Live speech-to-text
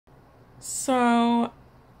So,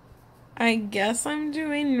 I guess I'm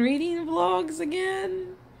doing reading vlogs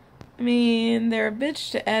again. I mean, they're a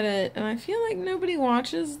bitch to edit, and I feel like nobody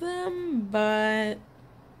watches them, but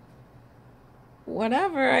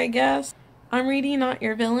whatever, I guess. I'm reading Not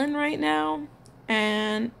Your Villain right now,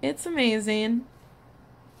 and it's amazing.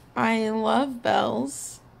 I love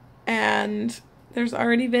bells, and there's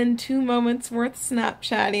already been 2 moments worth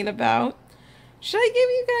Snapchatting about. Should I give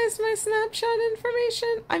you guys my Snapchat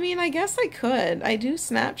information? I mean, I guess I could. I do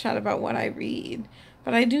Snapchat about what I read,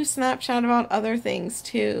 but I do Snapchat about other things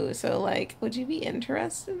too. So, like, would you be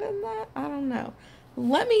interested in that? I don't know.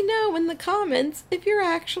 Let me know in the comments if you're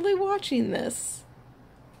actually watching this.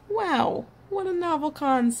 Wow, what a novel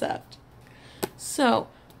concept. So,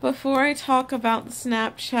 before I talk about the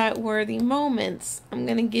Snapchat-worthy moments, I'm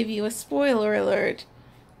going to give you a spoiler alert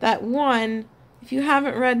that 1, if you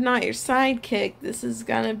haven't read Not Your Sidekick, this is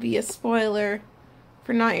going to be a spoiler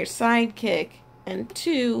for Not Your Sidekick. And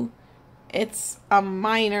 2, it's a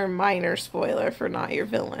minor spoiler for Not Your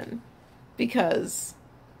Villain. Because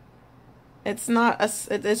it's not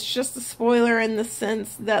it's just a spoiler in the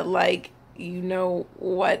sense that, like, you know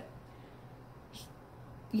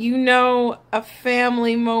a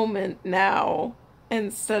family moment now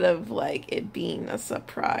instead of, like, it being a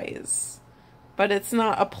surprise. But it's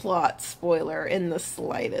not a plot spoiler in the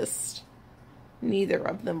slightest. Neither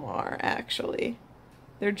of them are, actually.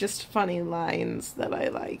 They're just funny lines that I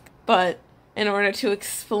like. But in order to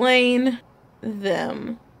explain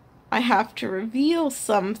them, I have to reveal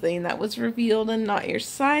something that was revealed in Not Your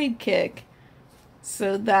Sidekick,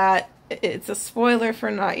 so that it's a spoiler for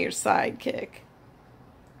Not Your Sidekick.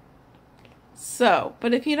 So,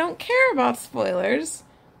 but if you don't care about spoilers,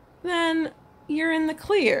 then you're in the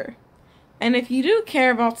clear. And if you do care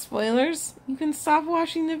about spoilers, you can stop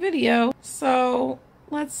watching the video. So,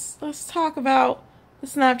 let's talk about the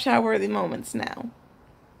Snapchat-worthy moments now.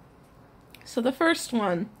 So the first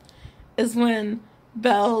one is when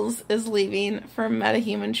Bells is leaving for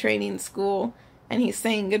metahuman training school, and he's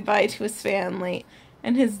saying goodbye to his family.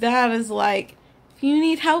 And his dad is like, if you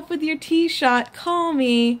need help with your T-shot, call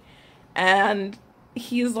me. And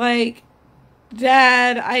he's like,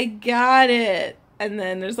 Dad, I got it. And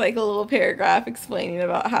then there's, like, a little paragraph explaining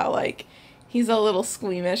about how, like, he's a little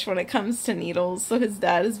squeamish when it comes to needles. So his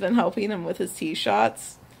dad has been helping him with his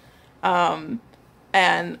T-shots. And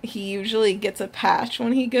he usually gets a patch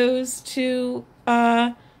when he goes to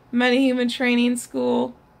metahuman training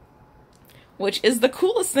school, which is the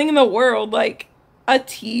coolest thing in the world. Like, a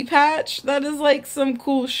T-patch? That is, like, some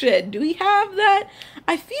cool shit. Do we have that?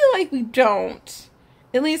 I feel like we don't.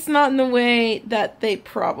 At least not in the way that they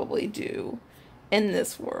probably do in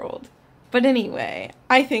this world. But anyway,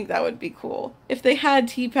 I think that would be cool. If they had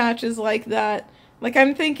T-patches like that, like,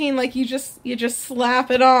 I'm thinking, like, you just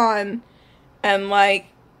slap it on and, like,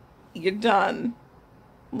 you're done.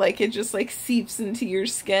 Like, it just, like, seeps into your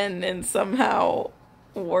skin and somehow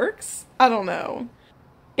works? I don't know.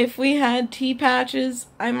 If we had T-patches,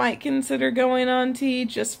 I might consider going on T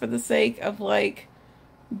just for the sake of, like,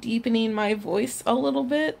 deepening my voice a little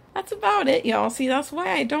bit. That's about it, y'all. See, that's why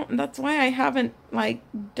I haven't, like,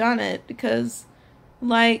 done it, because,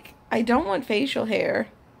 like, I don't want facial hair,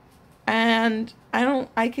 and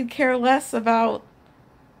I could care less about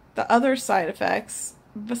the other side effects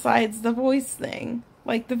besides the voice thing.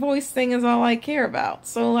 Like, the voice thing is all I care about.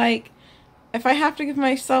 So, like, if I have to give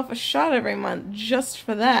myself a shot every month just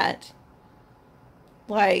for that,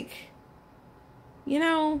 like, you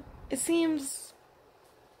know, it seems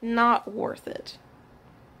not worth it.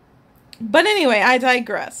 But anyway, I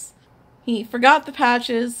digress. He forgot the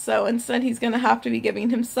patches, so instead he's gonna have to be giving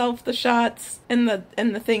himself the shots. In the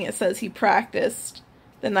thing it says he practiced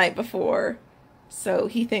the night before, so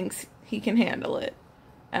he thinks he can handle it.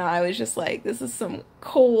 And I was just like, this is some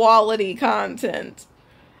quality content.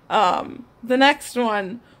 The next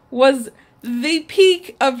one was the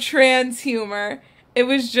peak of trans humor. It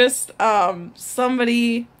was just,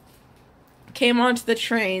 somebody came onto the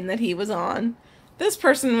train that he was on. This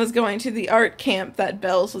person was going to the art camp that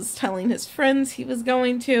Bells was telling his friends he was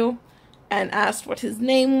going to, and asked what his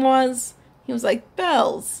name was. He was like,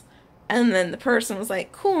 Bells. And then the person was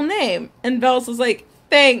like, cool name. And Bells was like,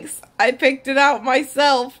 thanks, I picked it out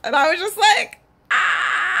myself. And I was just like,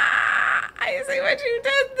 I see what you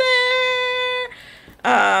did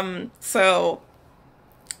there. So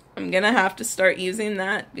I'm gonna have to start using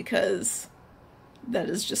that because that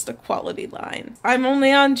is just a quality line. I'm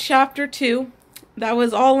only on chapter 2. That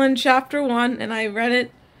was all in chapter 1, and I read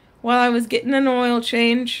it while I was getting an oil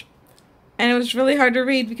change. And it was really hard to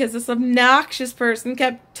read because this obnoxious person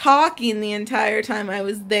kept talking the entire time I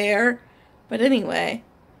was there. But anyway,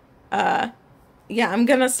 Yeah, I'm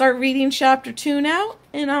gonna start reading chapter 2 now,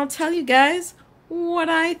 and I'll tell you guys what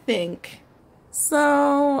I think.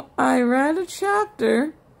 So, I read a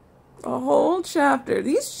chapter, a whole chapter.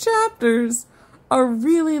 These chapters are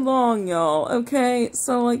really long, y'all, okay?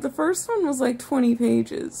 So, like, the first one was like 20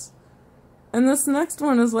 pages. And this next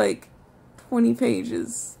one is like 20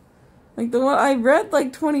 pages. Like, the one I read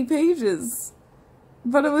like 20 pages.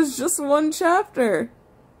 But it was just one chapter.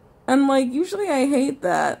 And, like, usually I hate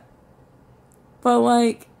that. But,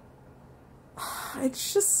 like,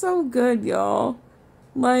 it's just so good, y'all.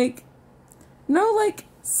 Like, no, like,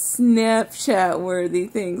 Snapchat-worthy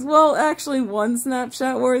things. Well, actually, one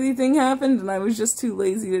Snapchat-worthy thing happened, and I was just too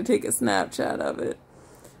lazy to take a Snapchat of it.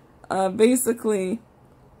 Basically,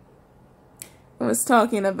 I was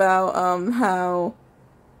talking about, how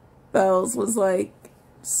Bells was, like,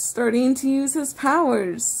 starting to use his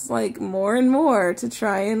powers, like, more and more to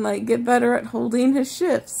try and, like, get better at holding his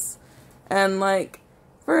shifts. And, like,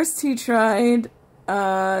 first he tried,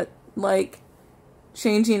 like,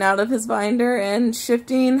 changing out of his binder and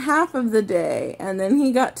shifting half of the day. And then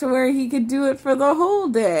he got to where he could do it for the whole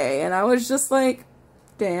day. And I was just like,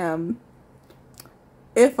 damn.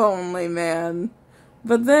 If only, man.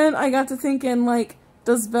 But then I got to thinking, like,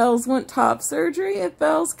 does Bells want top surgery if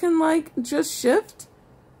Bells can, like, just shift?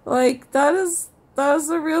 Like, that is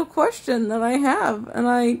a real question that I have. And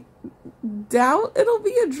I doubt it'll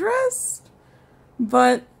be addressed.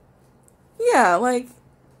 But, yeah, like,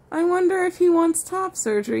 I wonder if he wants top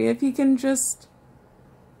surgery, if he can just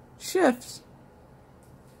shift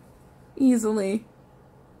easily.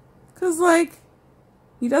 'Cause, like,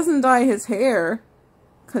 he doesn't dye his hair,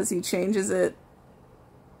 'cause he changes it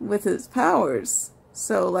with his powers.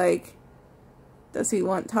 So, like, does he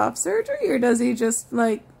want top surgery, or does he just,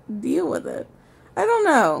 like, deal with it? I don't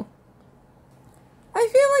know. I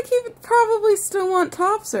feel like he would probably still want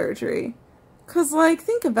top surgery. 'Cause, like,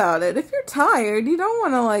 think about it. If you're tired, you don't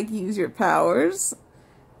want to, like, use your powers.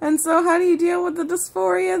 And so how do you deal with the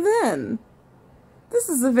dysphoria then? This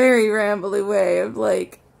is a very rambly way of,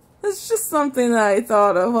 like, it's just something that I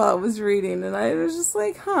thought of while I was reading, and I was just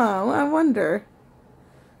like, huh, I wonder.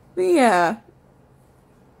 But yeah.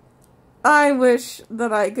 I wish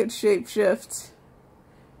that I could shapeshift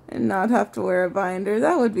and not have to wear a binder.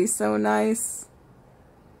 That would be so nice.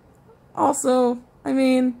 Also, I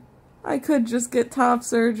mean, I could just get top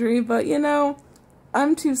surgery, but, you know,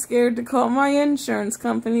 I'm too scared to call my insurance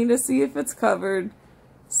company to see if it's covered.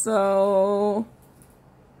 So,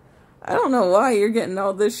 I don't know why you're getting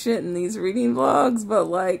all this shit in these reading vlogs, but,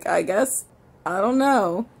 like, I guess, I don't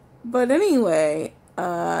know. But anyway,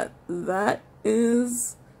 that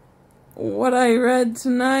is what I read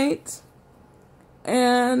tonight.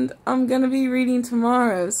 And I'm gonna be reading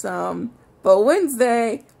tomorrow some. But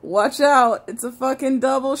Wednesday, watch out, it's a fucking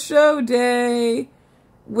double show day.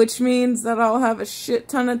 Which means that I'll have a shit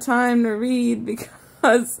ton of time to read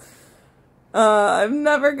because I'm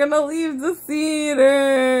never gonna leave the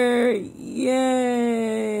theater. Yay.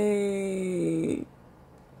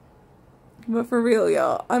 But for real,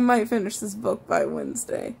 y'all, I might finish this book by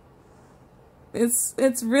Wednesday.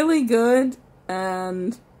 It's really good,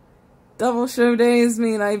 and double show days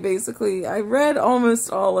mean I read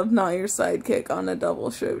almost all of Not Your Sidekick on a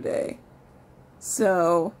double show day.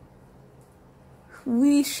 So,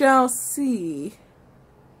 we shall see.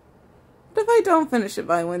 But if I don't finish it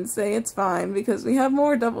by Wednesday, it's fine, because we have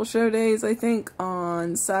more double show days, I think,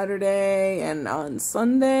 on Saturday and on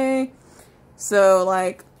Sunday. So,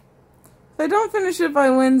 like, if I don't finish it by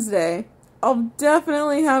Wednesday, I'll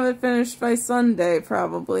definitely have it finished by Sunday,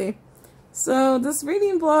 probably. So, this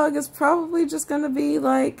reading blog is probably just gonna be,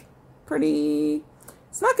 like,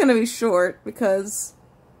 it's not gonna be short, because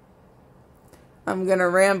I'm gonna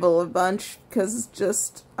ramble a bunch, because it's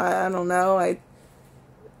just, I don't know,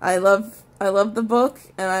 I love the book,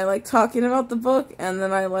 and I like talking about the book, and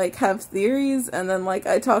then I, like, have theories, and then, like,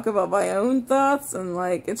 I talk about my own thoughts, and,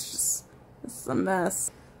 like, it's a mess.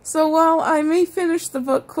 So while I may finish the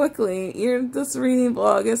book quickly, this reading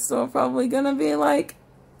blog is still probably gonna be, like,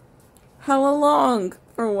 hella long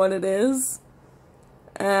for what it is.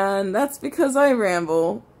 And that's because I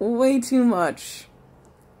ramble way too much.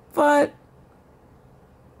 But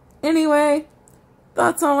anyway,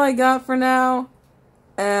 that's all I got for now.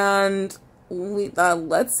 And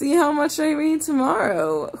let's see how much I read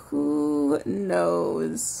tomorrow. Who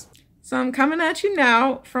knows? So I'm coming at you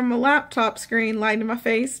now from a laptop screen light in my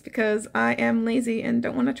face because I am lazy and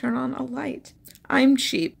don't want to turn on a light. I'm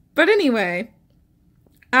cheap. But anyway,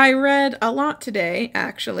 I read a lot today,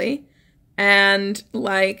 actually, and,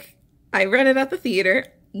 like, I read it at the theater.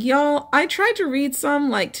 Y'all, I tried to read some,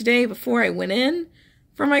 like, today before I went in,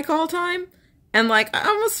 for my call time, and like I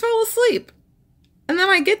almost fell asleep. And then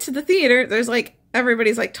I get to the theater, there's like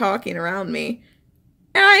everybody's like talking around me.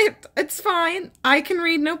 And it's fine. I can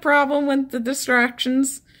read no problem with the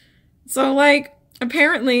distractions. So like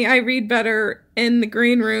apparently I read better in the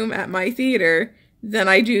green room at my theater than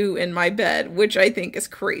I do in my bed, which I think is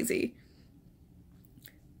crazy.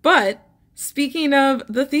 But speaking of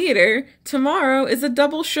the theater, tomorrow is a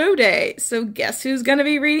double show day. So guess who's gonna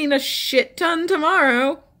be reading a shit ton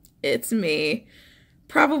tomorrow? It's me.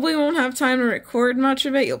 Probably won't have time to record much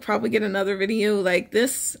of it. You'll probably get another video like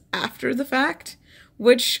this after the fact.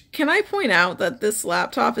 Which, can I point out that this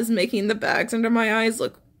laptop is making the bags under my eyes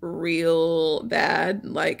look real bad?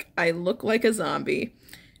 Like, I look like a zombie.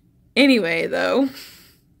 Anyway, though,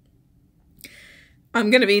 I'm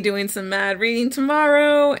gonna be doing some mad reading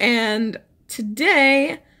tomorrow, and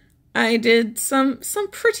today I did some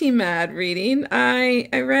pretty mad reading. I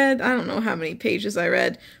read, I don't know how many pages I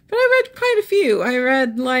read, but I read quite a few. I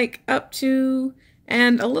read like up to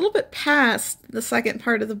and a little bit past the second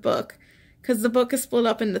part of the book, because the book is split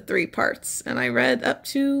up into 3 parts, and I read up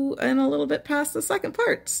to and a little bit past the second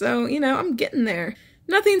part, so, you know, I'm getting there.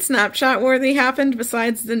 Nothing Snapchat-worthy happened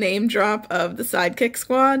besides the name drop of the Sidekick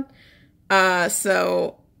Squad,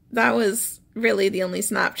 so that was really the only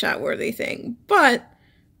Snapchat-worthy thing, but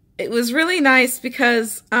it was really nice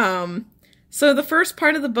because, so the first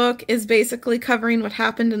part of the book is basically covering what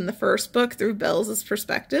happened in the first book through Belle's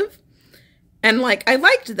perspective, and, like, I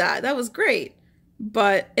liked that. That was great.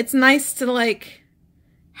 But it's nice to, like,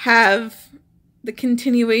 have the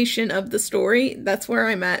continuation of the story. That's where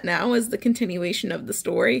I'm at now, is the continuation of the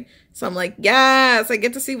story. So I'm like, yes, I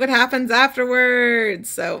get to see what happens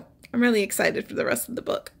afterwards. So I'm really excited for the rest of the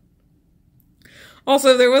book.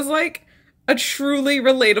 Also, there was, like, a truly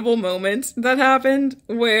relatable moment that happened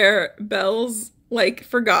where Belle's, like,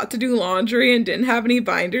 forgot to do laundry and didn't have any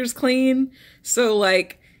binders clean. So,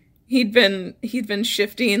 like, he'd been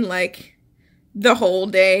shifting, like, the whole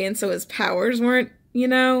day, and so his powers weren't, you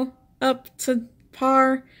know, up to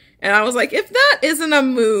par. And I was like, if that isn't a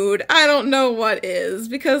mood, I don't know what is,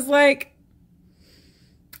 because, like,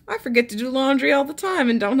 I forget to do laundry all the time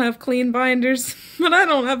and don't have clean binders, but I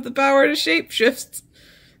don't have the power to shapeshift,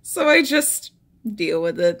 so I just deal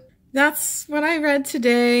with it. That's what I read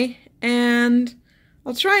today, and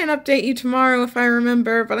I'll try and update you tomorrow if I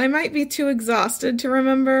remember, but I might be too exhausted to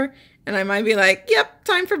remember, and I might be like, yep,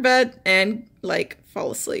 time for bed, and, like,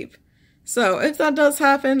 fall asleep. So if that does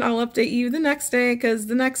happen, I'll update you the next day, because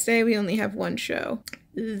the next day we only have 1 show.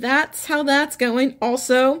 That's how that's going.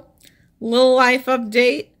 Also, little life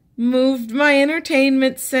update. Moved my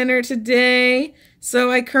entertainment center today,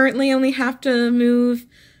 so I currently only have to move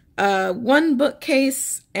 1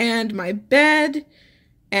 bookcase and my bed.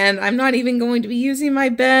 And I'm not even going to be using my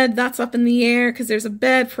bed. That's up in the air because there's a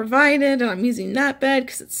bed provided, and I'm using that bed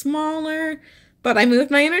because it's smaller. But I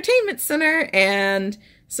moved my entertainment center, and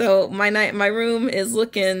so my room is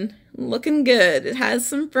looking good. It has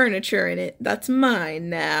some furniture in it. That's mine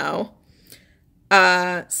now.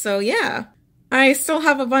 So yeah. I still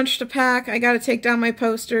have a bunch to pack. I gotta take down my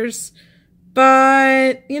posters.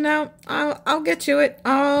 But, you know, I'll get to it.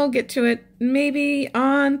 I'll get to it maybe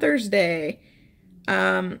on Thursday.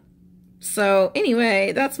 So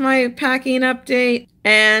anyway, that's my packing update,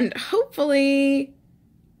 and hopefully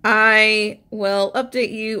I will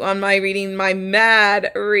update you on my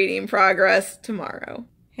mad reading progress tomorrow.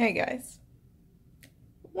 Hey guys.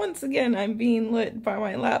 Once again, I'm being lit by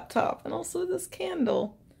my laptop and also this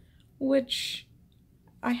candle, which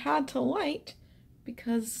I had to light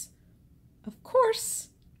because, of course,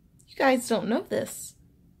 you guys don't know this,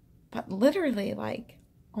 but literally, like,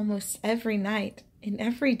 almost every night and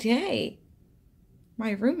every day,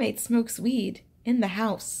 my roommate smokes weed in the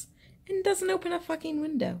house and doesn't open a fucking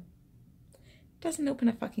window. Doesn't open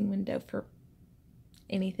a fucking window for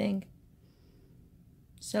anything.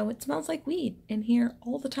 So it smells like weed in here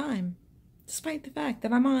all the time, despite the fact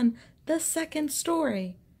that I'm on the 2nd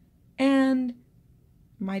story and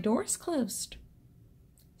my door's closed.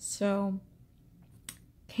 So,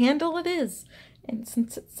 candle it is. And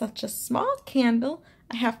since it's such a small candle,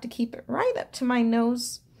 I have to keep it right up to my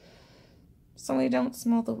nose so I don't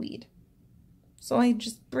smell the weed. So I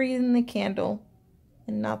just breathe in the candle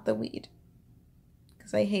and not the weed,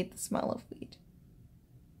 because I hate the smell of weed.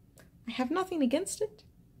 I have nothing against it.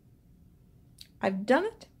 I've done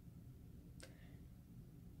it.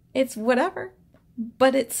 It's whatever,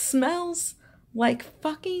 but it smells like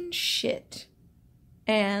fucking shit.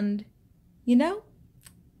 And, you know,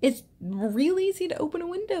 it's real easy to open a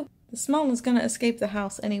window. The smell is gonna escape the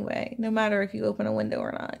house anyway, no matter if you open a window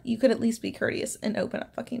or not. You could at least be courteous and open a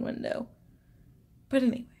fucking window. But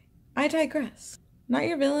anyway, I digress. Not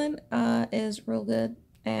Your Villain is real good,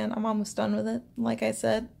 and I'm almost done with it. Like I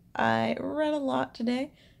said, I read a lot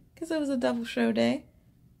today because it was a double show day,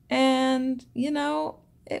 and you know,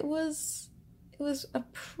 it was a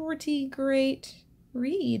pretty great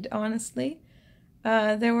read, honestly.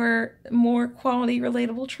 There were more quality,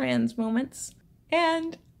 relatable trans moments,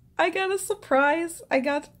 and I got a surprise. I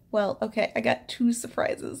got two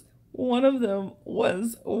surprises. One of them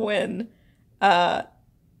was when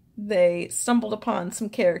they stumbled upon some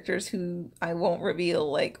characters who I won't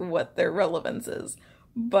reveal like what their relevance is,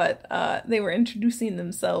 but they were introducing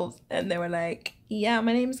themselves and they were like, yeah,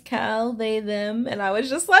 my name's Cal, they, them, and I was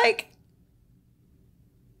just like,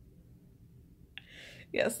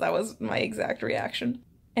 yes, that was my exact reaction.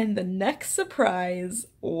 And the next surprise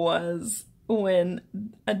was when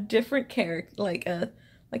a different character, like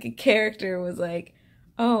a character was like,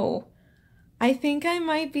 oh, I think I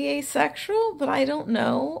might be asexual, but I don't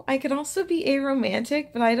know. I could also be aromantic,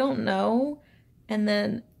 but I don't know. And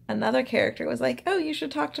then another character was like, oh, you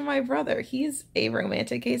should talk to my brother. He's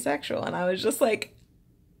aromantic, asexual. And I was just like...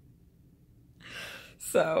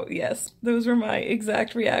 So, yes, those were my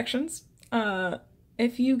exact reactions.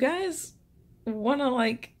 If you guys want to,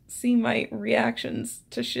 like, see my reactions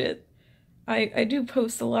to shit, I do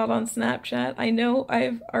post a lot on Snapchat. I know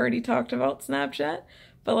I've already talked about Snapchat,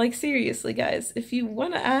 but, like, seriously, guys, if you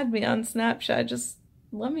want to add me on Snapchat, just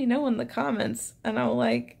let me know in the comments, and I'll,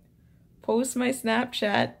 like, post my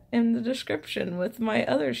Snapchat in the description with my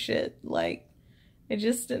other shit. Like, I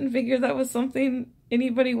just didn't figure that was something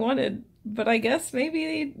anybody wanted, but I guess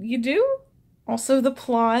maybe you do? Also, the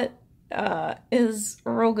plot is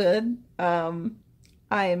real good.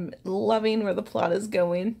 I'm loving where the plot is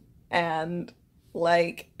going, and,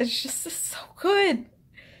 like, it's so good.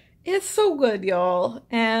 It's so good, y'all,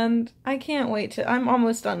 and I can't wait to... I'm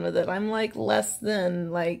almost done with it. I'm, like, less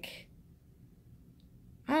than, like...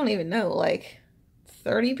 I don't even know, like,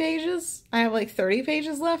 30 pages? I have, like, 30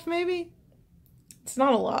 pages left, maybe? It's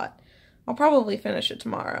not a lot. I'll probably finish it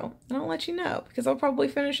tomorrow, and I'll let you know, because I'll probably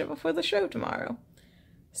finish it before the show tomorrow.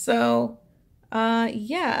 So,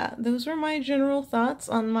 yeah, those were my general thoughts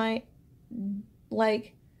on my,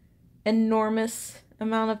 like, enormous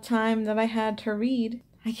amount of time that I had to read.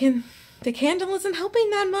 The candle isn't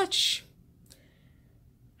helping that much.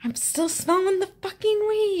 I'm still smelling the fucking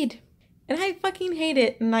weed. And I fucking hate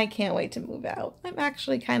it, and I can't wait to move out. I'm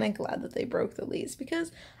actually kind of glad that they broke the lease,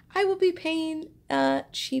 because I will be paying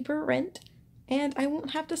cheaper rent, and I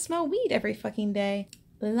won't have to smell weed every fucking day.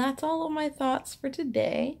 That's all of my thoughts for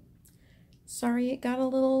today. Sorry it got a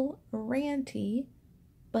little ranty,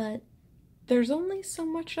 but there's only so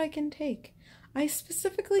much I can take. I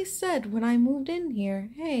specifically said when I moved in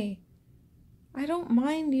here, hey, I don't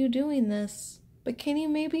mind you doing this, but can you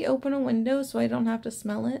maybe open a window so I don't have to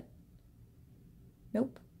smell it?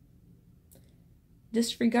 Nope.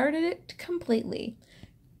 Disregarded it completely.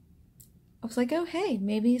 I was like, oh hey,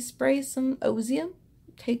 maybe spray some osium,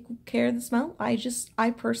 take care of the smell.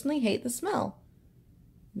 I personally hate the smell.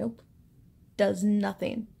 Nope. Does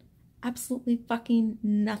nothing. Absolutely fucking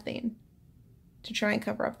nothing to try and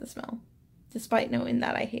cover up the smell, despite knowing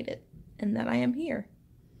that I hate it and that I am here.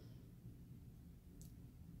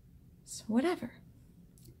 So whatever.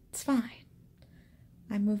 It's fine.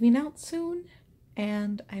 I'm moving out soon,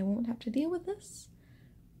 and I won't have to deal with this.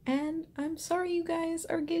 And I'm sorry you guys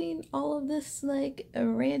are getting all of this, like,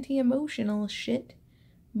 ranty emotional shit,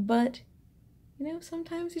 but, you know,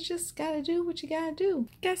 sometimes you just gotta do what you gotta do.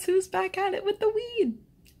 Guess who's back at it with the weed?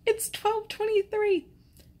 It's 12:23.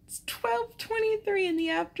 It's 12:23 in the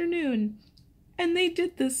afternoon, and they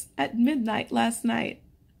did this at midnight last night.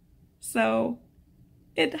 So,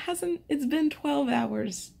 it's been 12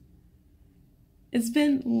 hours. It's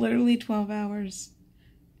been literally 12 hours.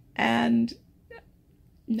 And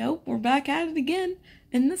nope, we're back at it again.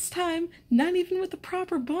 And this time, not even with the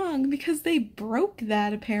proper bong, because they broke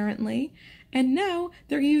that apparently. And now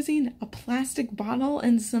they're using a plastic bottle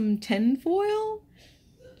and some tin foil.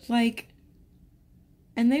 Like,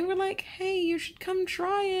 and they were like, hey, you should come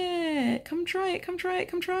try it. Come try it, come try it,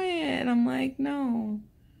 come try it. And I'm like, no,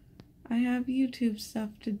 I have YouTube stuff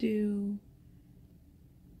to do.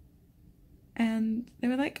 And they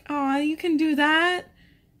were like, oh, you can do that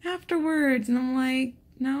afterwards. And I'm like,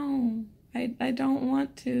 no, I don't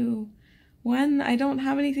want to. One, I don't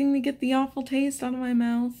have anything to get the awful taste out of my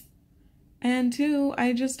mouth. And two,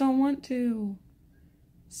 I just don't want to.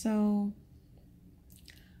 So,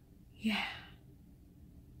 yeah.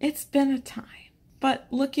 It's been a time. But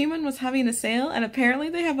Look Human was having a sale, and apparently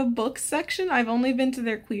they have a books section. I've only been to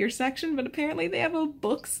their queer section, but apparently they have a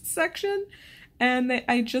books section. And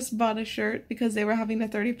I just bought a shirt because they were having a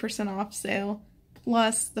 30% off sale,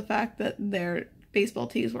 plus the fact that their baseball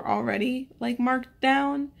tees were already like marked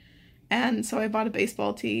down. And so I bought a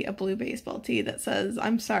baseball tee, a blue baseball tee that says,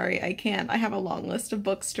 "I'm sorry, I can't. I have a long list of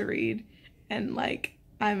books to read." And like,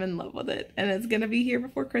 I'm in love with it. And it's gonna be here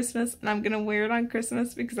before Christmas, and I'm gonna wear it on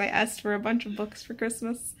Christmas because I asked for a bunch of books for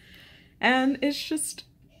Christmas. And it's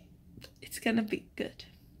gonna be good.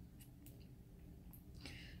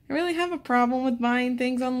 I really have a problem with buying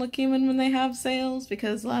things on Look Human when they have sales,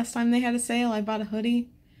 because last time they had a sale, I bought a hoodie.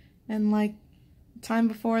 And like, time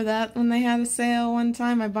before that, when they had a sale one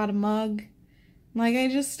time, I bought a mug. Like,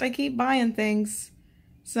 I keep buying things.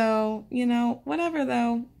 So, you know, whatever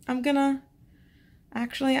though. I'm going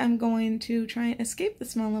to try and escape the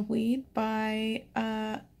smell of weed by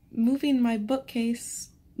moving my bookcase,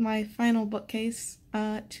 my final bookcase,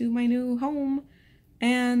 to my new home.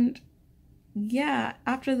 And yeah,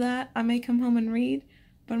 after that, I may come home and read,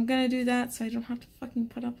 but I'm gonna do that so I don't have to fucking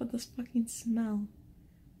put up with this fucking smell.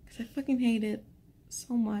 Because I fucking hate it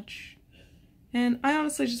so much. And I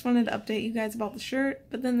honestly just wanted to update you guys about the shirt,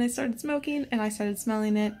 but then they started smoking and I started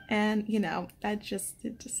smelling it, and you know, it just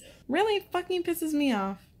really fucking pisses me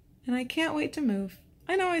off. And I can't wait to move.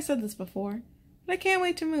 I know I said this before, but I can't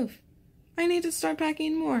wait to move. I need to start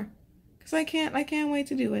packing more. Because I can't wait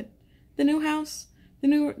to do it. The new house,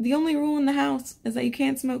 the only rule in the house is that you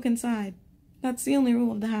can't smoke inside. That's the only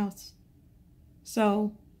rule of the house.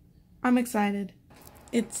 So, I'm excited.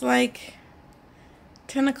 It's like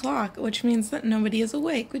 10 o'clock, which means that nobody is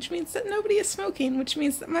awake, which means that nobody is smoking, which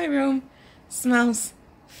means that my room smells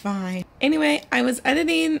fine. Anyway, I was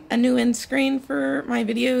editing a new end screen for my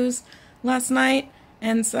videos last night,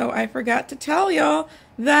 and so I forgot to tell y'all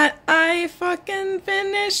that I fucking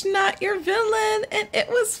finished Not Your Villain, and it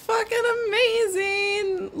was fucking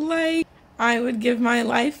amazing. Like, I would give my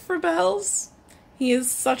life for Bells. He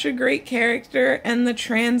is such a great character, and the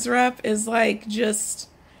trans rep is like just,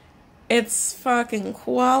 it's fucking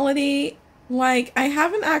quality. Like, I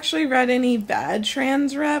haven't actually read any bad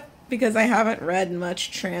trans rep because I haven't read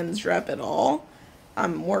much trans rep at all.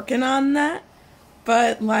 I'm working on that.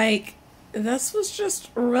 But like, this was just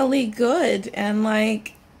really good, and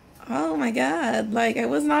like, oh my god, like, I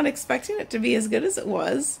was not expecting it to be as good as it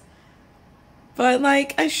was. But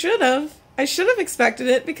like, I should have expected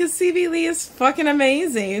it because C.B. Lee is fucking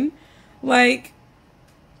amazing. Like,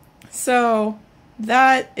 so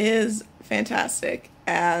that is fantastic,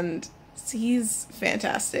 and he's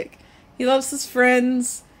fantastic. He loves his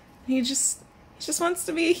friends. He just wants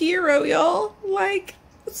to be a hero, y'all. Like,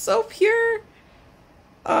 it's so pure.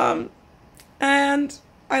 And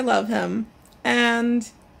I love him, and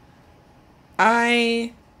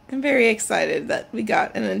I am very excited that we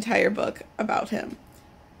got an entire book about him,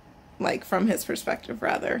 like, from his perspective,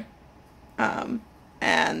 rather.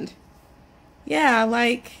 And yeah,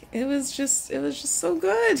 like, it was just so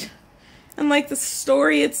good. And like, the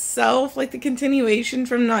story itself, like the continuation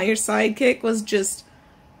from Not Your Sidekick, was just,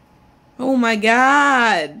 oh my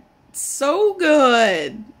god, so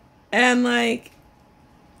good. And like,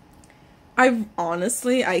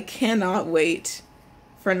 I cannot wait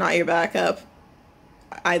for Not Your Backup.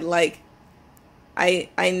 I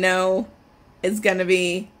know it's gonna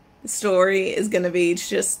be, the story is gonna be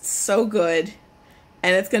just so good,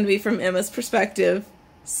 and it's gonna be from Emma's perspective,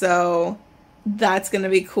 so that's gonna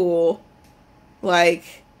be cool.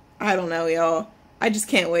 Like, I don't know, y'all. I just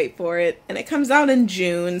can't wait for it. And it comes out in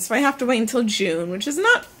June, so I have to wait until June, which is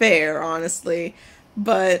not fair, honestly.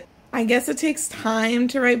 But I guess it takes time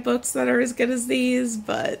to write books that are as good as these,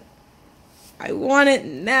 but I want it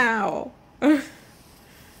now.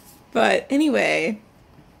 But anyway,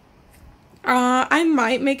 I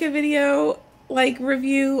might make a video, like,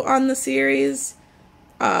 review on the series,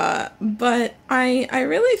 but I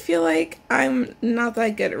really feel like I'm not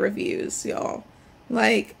that good at reviews, y'all.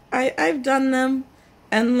 Like, I've done them,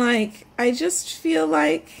 and like, I just feel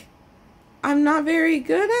like I'm not very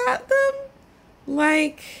good at them.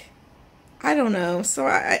 Like, I don't know, so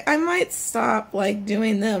I might stop, like,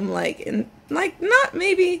 doing them, like, in, like,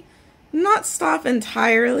 not stop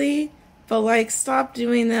entirely, but, like, stop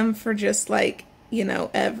doing them for just, like, you know,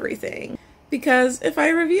 everything. Because if I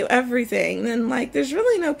review everything, then, like, there's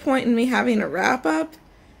really no point in me having a wrap-up,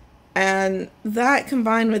 and that,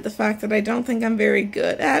 combined with the fact that I don't think I'm very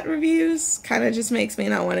good at reviews, kind of just makes me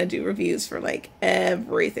not want to do reviews for, like,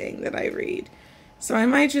 everything that I read. So I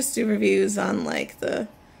might just do reviews on, like, the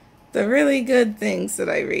really good things that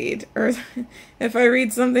I read. Or if I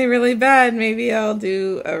read something really bad, maybe I'll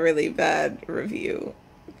do a really bad review.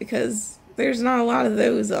 Because there's not a lot of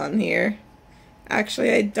those on here.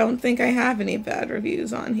 Actually, I don't think I have any bad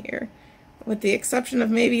reviews on here. with the exception of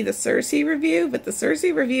maybe the Cersei review, but the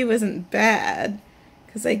Cersei review isn't bad,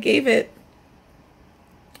 because I gave it,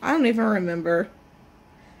 I don't even remember.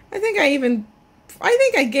 I think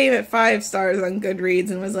I gave it 5 stars on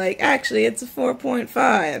Goodreads and was like, actually, it's a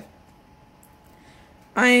 4.5.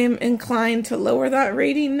 I am inclined to lower that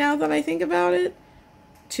rating now that I think about it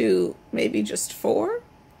to maybe just 4.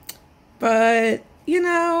 But, you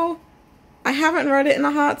know, I haven't read it in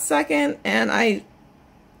a hot second, and I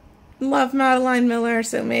love Madeline Miller,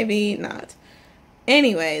 so maybe not.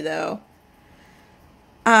 Anyway, though,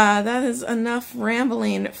 that is enough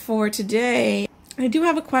rambling for today. I do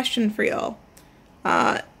have a question for y'all.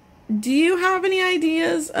 Do you have any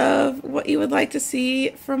ideas of what you would like to see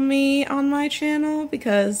from me on my channel?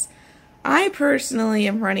 Because I personally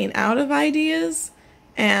am running out of ideas,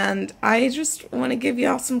 and I just want to give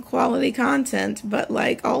y'all some quality content, but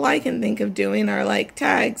like all I can think of doing are like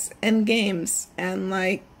tags and games, and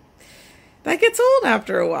like that gets old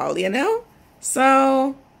after a while, you know?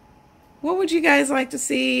 So what would you guys like to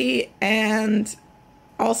see? And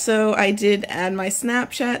also, I did add my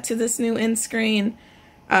Snapchat to this new end screen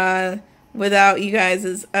without you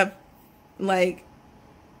guys'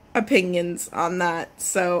 opinions on that.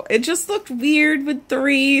 So it just looked weird with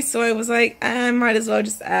 3, so I was like, I might as well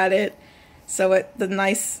just add it so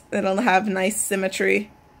it'll have nice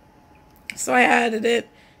symmetry. So I added it,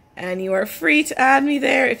 and you are free to add me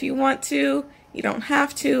there if you want to. You don't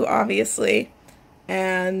have to, obviously.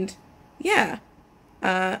 And yeah,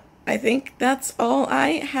 I think that's all I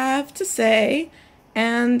have to say,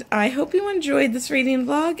 and I hope you enjoyed this reading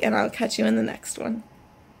vlog, and I'll catch you in the next one.